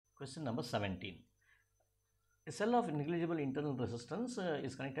Question number 17. A cell of negligible internal resistance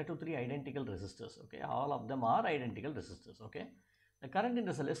is connected to three identical resistors. Okay, all of them are identical resistors. Okay, the current in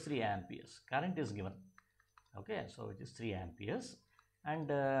the cell is 3 amperes. Current is given. Okay, so it is 3 amperes, and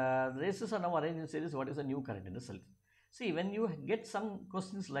the resistors are now arranged in series. What is the new current in the cell? See, when you get some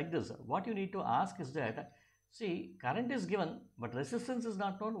questions like this, what you need to ask is that, see, current is given, but resistance is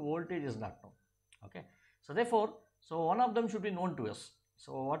not known, voltage is not known. Okay, so therefore, so one of them should be known to us.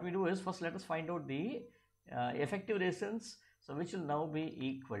 So what we do is, first let us find out the effective resistance. So which will now be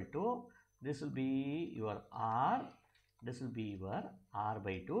equal to, this will be your R, this will be your R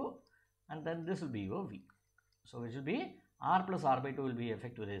by 2, and then this will be your V. So which will be R plus R by 2 will be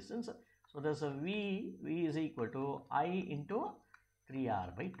effective resistance. So there's a V is equal to I into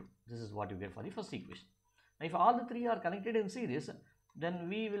 3R by 2. This is what you get for the first equation. Now if all the three are connected in series, then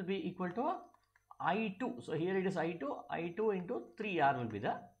V will be equal to I2. So here it is I2 into 3R will be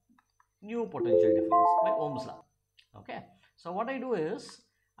the new potential difference by Ohm's law. Okay. So what I do is,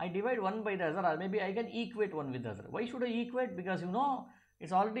 I divide one by the other, or maybe I can equate one with the other. Why should I equate? Because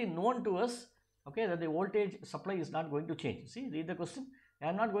it's already known to us, okay, that the voltage supply is not going to change. See, read the question. I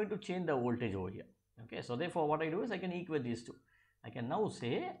am not going to change the voltage over here. Okay, so therefore what I do is I can equate these two. I can now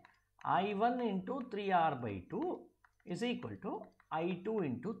say I1 into 3R by 2 is equal to I2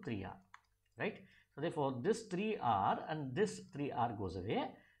 into 3R, right? So therefore this 3R and this 3R goes away,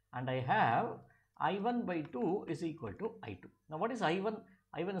 and I have I1 by 2 is equal to I2. Now what is I1?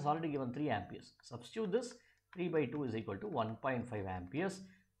 I1 is already given 3 amperes. Substitute this, 3 by 2 is equal to 1.5 amperes,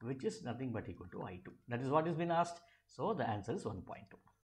 which is nothing but equal to I2. That is what has been asked. So the answer is 1.2.